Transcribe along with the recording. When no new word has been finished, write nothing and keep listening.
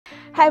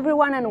Hi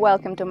everyone and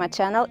welcome to my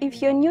channel.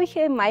 If you're new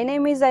here, my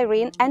name is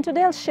Irene and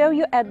today I'll show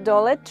you a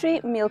Dollar Tree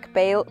milk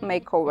pail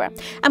makeover.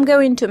 I'm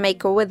going to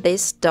make over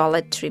this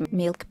Dollar Tree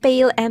milk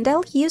pail and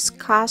I'll use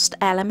cast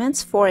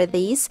elements for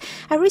these.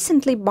 I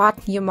recently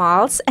bought new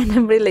molds and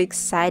I'm really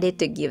excited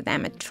to give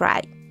them a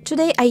try.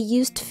 Today I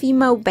used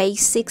Fimo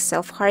Basic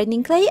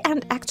self-hardening clay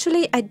and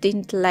actually I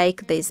didn't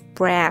like this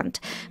brand.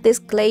 This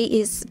clay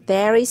is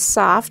very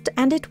soft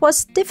and it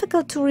was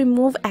difficult to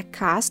remove a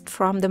cast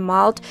from the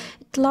mold.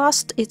 It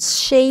lost its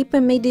shape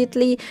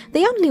immediately.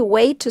 The only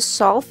way to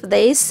solve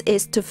this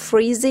is to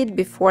freeze it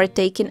before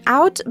taking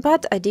out,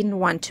 but I didn't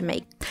want to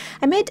make.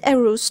 I made a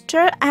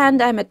rooster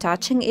and I'm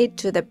attaching it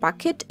to the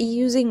bucket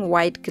using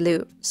white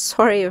glue.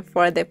 Sorry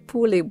for the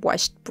poorly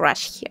washed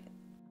brush here.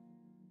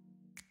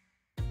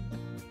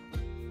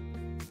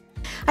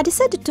 I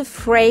decided to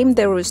frame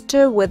the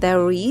rooster with a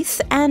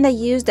wreath and I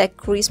used a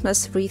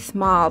Christmas wreath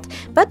mold,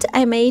 but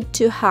I made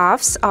two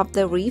halves of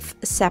the wreath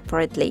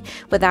separately,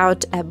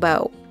 without a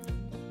bow.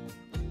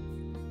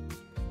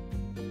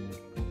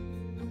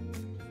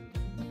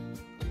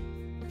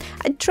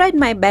 I tried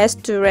my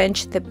best to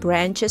arrange the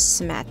branches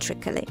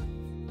symmetrically.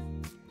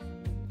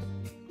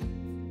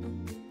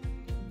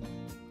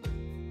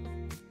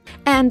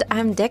 And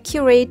I'm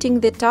decorating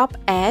the top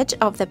edge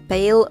of the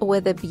pail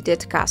with a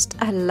beaded cast.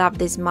 I love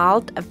this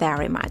mold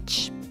very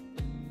much.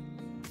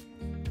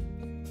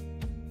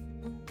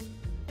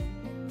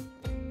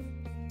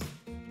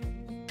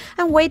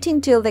 I'm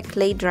waiting till the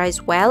clay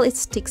dries well. It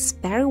sticks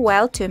very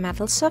well to a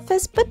metal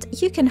surface, but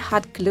you can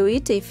hot glue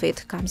it if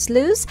it comes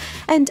loose,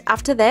 and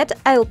after that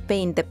I'll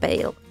paint the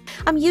pail.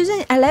 I'm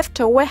using a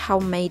leftover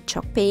homemade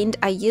chalk paint.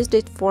 I used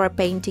it for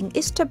painting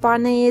Easter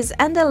bunnies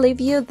and I'll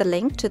leave you the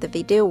link to the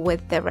video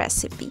with the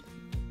recipe.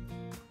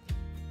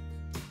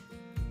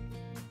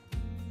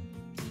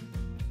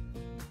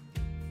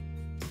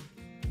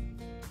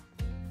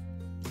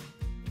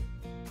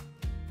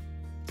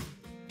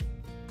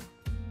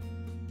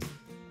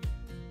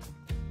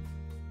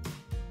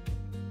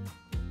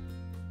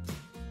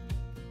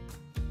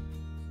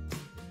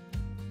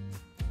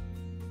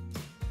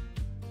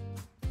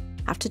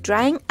 After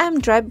drying, I'm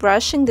dry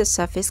brushing the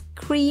surface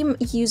cream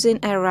using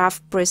a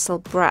rough bristle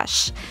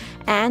brush.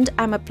 And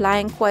I'm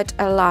applying quite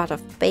a lot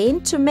of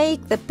paint to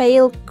make the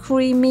pail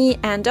creamy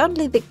and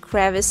only the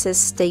crevices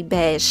stay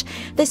beige.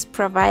 This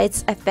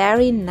provides a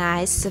very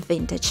nice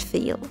vintage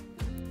feel.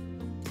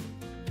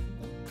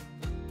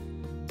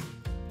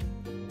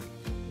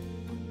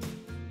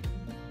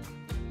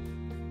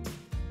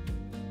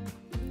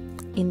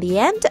 In the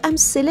end, I'm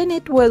sealing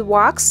it with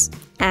wax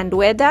and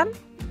we're done.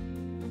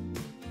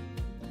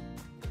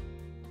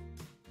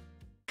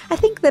 I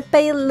think the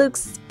pail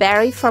looks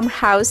very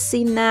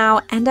farmhousey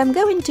now and I'm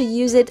going to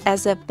use it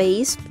as a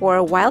base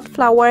for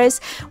wildflowers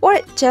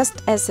or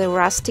just as a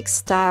rustic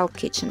style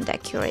kitchen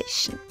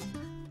decoration.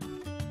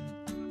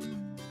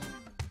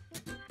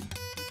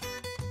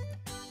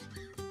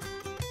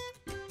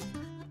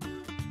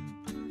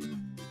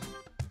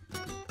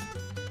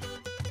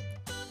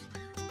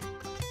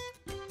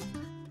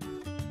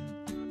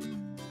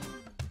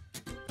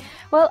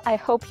 Well, I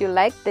hope you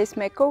liked this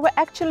makeover.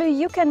 Actually,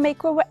 you can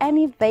make over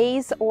any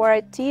vase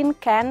or tin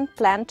can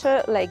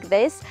planter like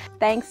this.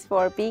 Thanks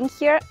for being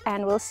here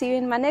and we'll see you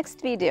in my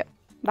next video.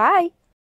 Bye!